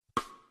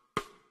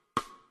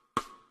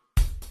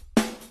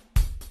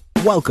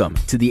Welcome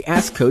to the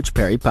Ask Coach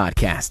Perry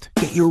podcast.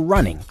 Get your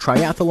running,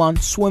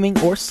 triathlon, swimming,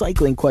 or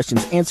cycling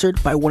questions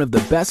answered by one of the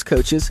best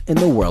coaches in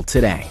the world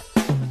today.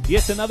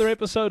 Yet another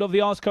episode of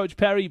the Ask Coach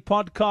Perry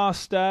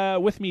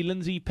podcast. With me,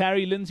 Lindsay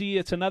Perry. Lindsay,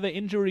 it's another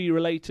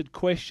injury-related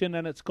question,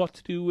 and it's got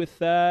to do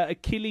with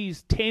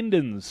Achilles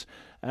tendons.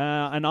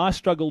 And I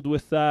struggled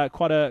with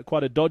quite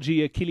a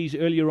dodgy Achilles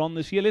earlier on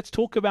this year. Let's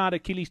talk about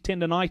Achilles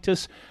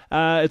tendinitis.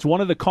 It's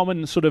one of the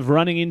common sort of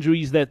running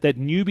injuries that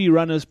newbie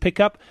runners pick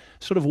up.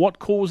 Sort of what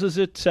causes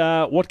it?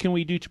 What can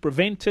we do to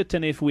prevent it?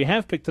 And if we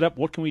have picked it up,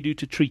 what can we do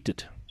to treat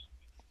it?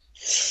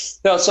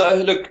 Yeah, so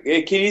look,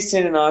 Achilles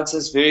tendinitis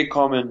is very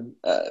common,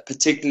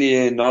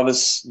 particularly in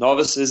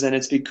novices, and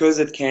it's because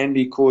it can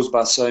be caused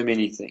by so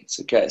many things.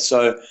 Okay,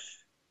 so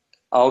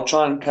I'll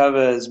try and cover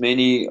as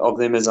many of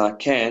them as I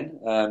can,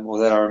 or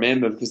that I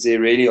remember, because there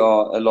really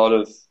are a lot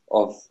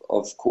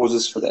of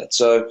causes for that.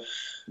 So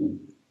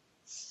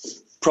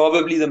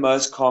probably the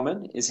most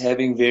common is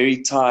having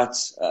very tight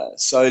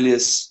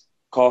soleus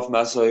calf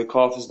muscle. Your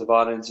calf is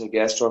divided into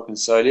gastroc and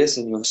soleus,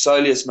 and your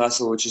soleus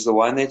muscle, which is the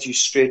one that you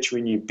stretch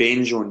when you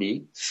bend your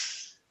knee,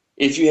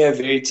 if you have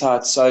very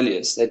tight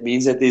soleus, that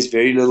means that there's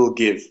very little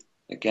give.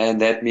 Okay, and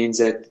that means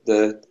that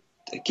the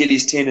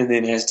Achilles tendon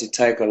then has to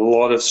take a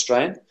lot of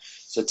strain.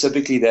 So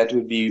typically that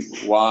would be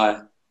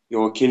why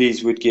your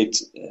Achilles would get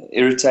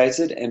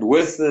irritated. And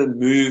with the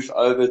move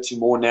over to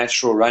more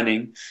natural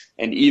running,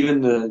 and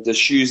even the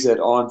shoes that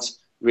aren't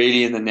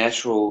really in the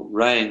natural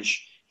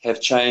range have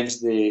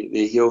changed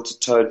their heel to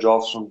toe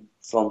drops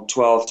from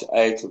 12 to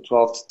 8 or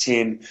 12 to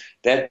 10,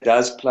 that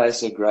does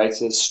place a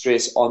greater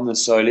stress on the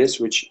soleus,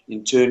 which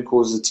in turn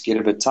causes it to get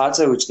a bit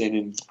tighter, which then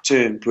in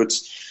turn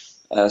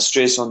puts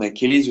stress on the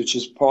Achilles, which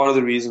is part of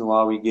the reason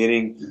why we're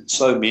getting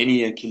so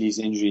many Achilles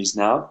injuries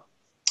now.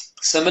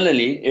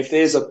 Similarly, if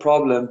there's a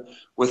problem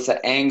with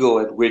the angle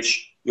at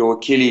which your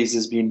Achilles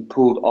is being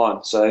pulled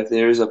on, so if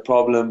there is a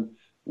problem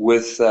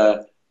with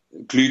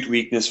glute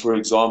weakness, for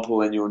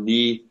example, and your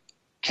knee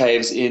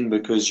caves in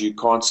because you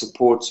can't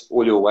support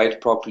all your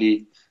weight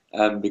properly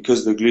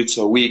because the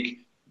glutes are weak,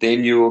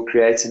 then you will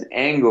create an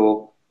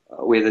angle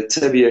where the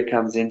tibia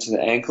comes into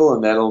the ankle,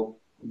 and that'll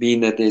mean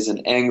that there's an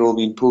angle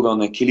being pulled on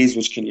the Achilles,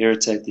 which can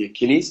irritate the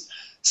Achilles.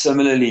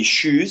 Similarly,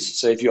 shoes.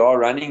 So if you are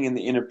running in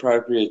the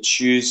inappropriate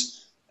shoes,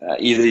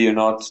 either you're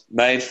not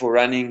made for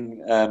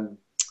running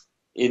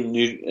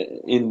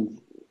in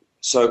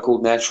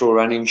so-called natural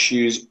running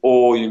shoes,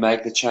 or you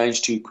make the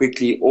change too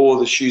quickly, or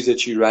the shoes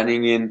that you're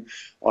running in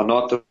are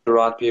not the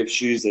right pair of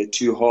shoes, they're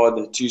too hard,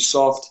 they're too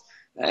soft.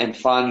 And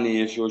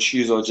finally, if your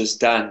shoes are just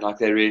done, like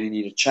they really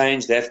need a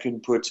change, that can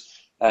put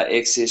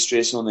excess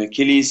stress on the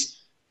Achilles.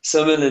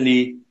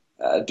 Similarly,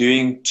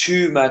 doing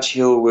too much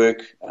heel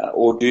work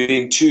or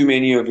doing too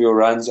many of your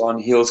runs on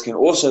heels can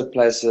also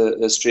place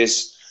a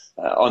stress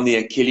on the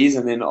Achilles.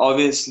 And then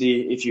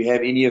obviously, if you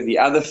have any of the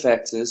other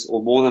factors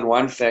or more than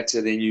one factor,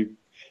 then you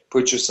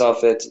put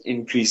yourself at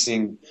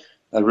increasing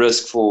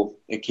risk for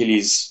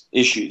Achilles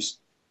issues.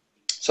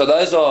 So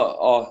those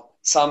are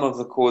some of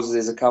the causes.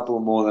 There's a couple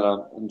more that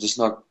I'm just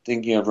not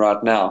thinking of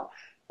right now.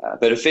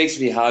 But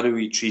effectively, how do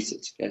we treat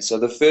it? Okay, so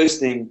the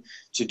first thing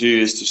to do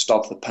is to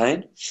stop the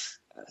pain.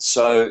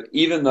 So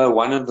even though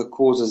one of the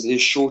causes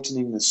is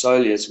shortening the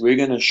soleus, we're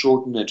going to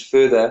shorten it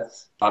further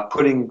by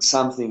putting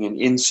something, an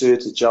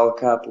insert, a gel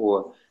cup,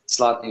 or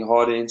slightly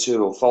harder insert,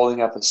 or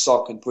folding up a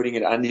sock and putting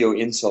it under your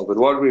insole. But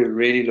what we're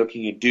really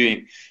looking at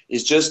doing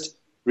is just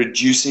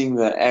reducing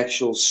the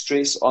actual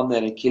stress on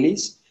that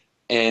Achilles,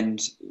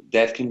 and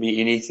that can be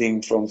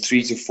anything from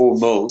 3 to 4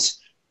 mils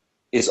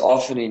is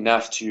often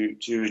enough to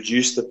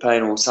reduce the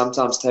pain, or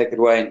sometimes take it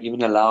away and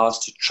even allow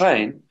us to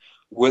train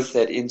with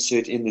that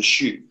insert in the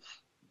shoe.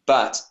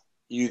 But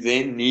you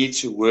then need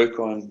to work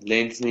on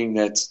lengthening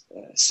that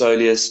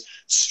soleus,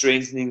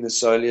 strengthening the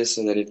soleus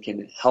so that it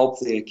can help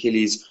the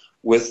Achilles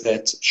with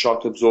that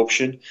shock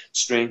absorption,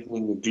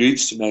 strengthening the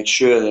glutes to make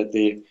sure that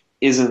there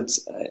isn't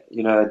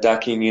a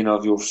ducking in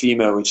of your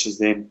femur, which is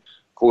then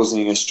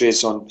causing a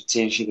stress on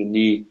potentially the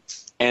knee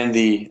and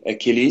the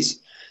Achilles,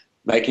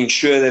 making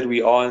sure that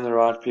we are in the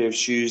right pair of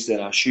shoes, that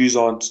our shoes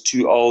aren't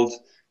too old.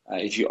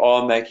 If you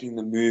are making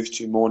the move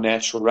to more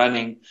natural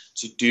running,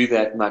 to do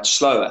that much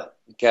slower.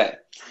 Okay.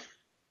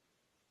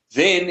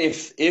 Then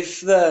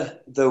if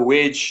the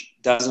wedge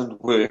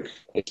doesn't work,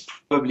 it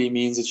probably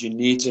means that you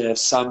need to have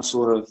some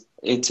sort of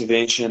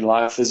intervention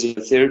like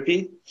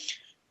physiotherapy.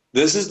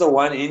 This is the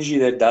one injury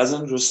that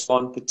doesn't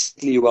respond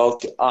particularly well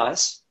to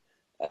ice,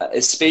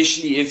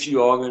 especially if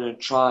you are going to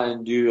try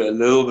and do a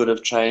little bit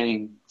of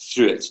training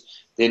through it.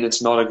 Then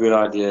it's not a good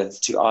idea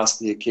to ice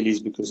the Achilles,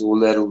 because all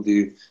that'll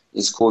do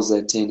is cause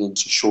that tendon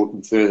to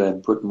shorten further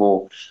and put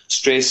more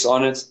stress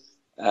on it.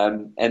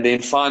 And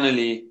then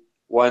finally,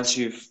 once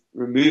you've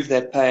removed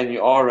that pain,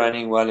 you are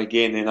running well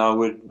again, then I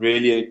would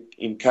really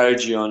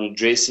encourage you on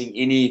addressing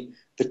any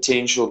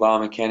potential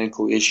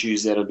biomechanical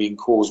issues that are being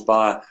caused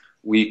by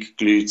weak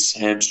glutes,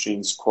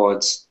 hamstrings,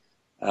 quads,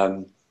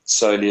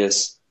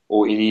 soleus,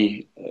 or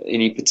any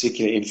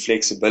particular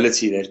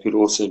inflexibility that could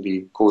also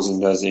be causing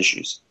those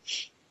issues.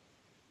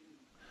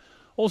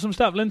 Awesome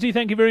stuff. Lindsay,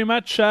 thank you very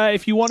much.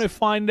 If you want to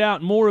find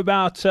out more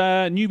about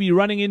newbie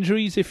running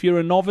injuries, if you're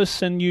a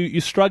novice and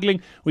you're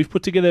struggling, we've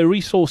put together a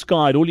resource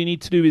guide. All you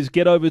need to do is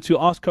get over to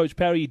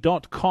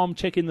askcoachparry.com,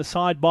 check in the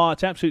sidebar.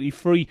 It's absolutely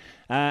free.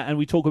 And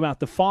we talk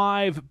about the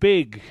 5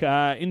 big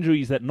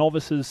injuries that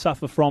novices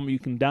suffer from. You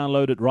can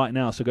download it right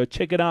now. So go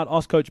check it out,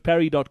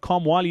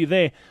 askcoachparry.com. While you're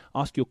there,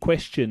 ask your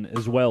question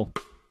as well.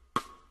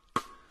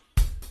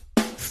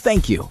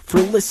 Thank you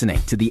for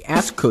listening to the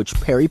Ask Coach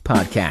Parry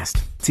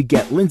podcast. To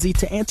get Lindsay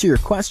to answer your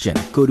question,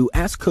 go to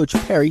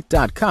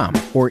askcoachparry.com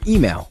or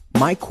email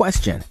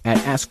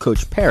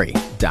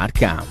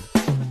myquestion@askcoachparry.com.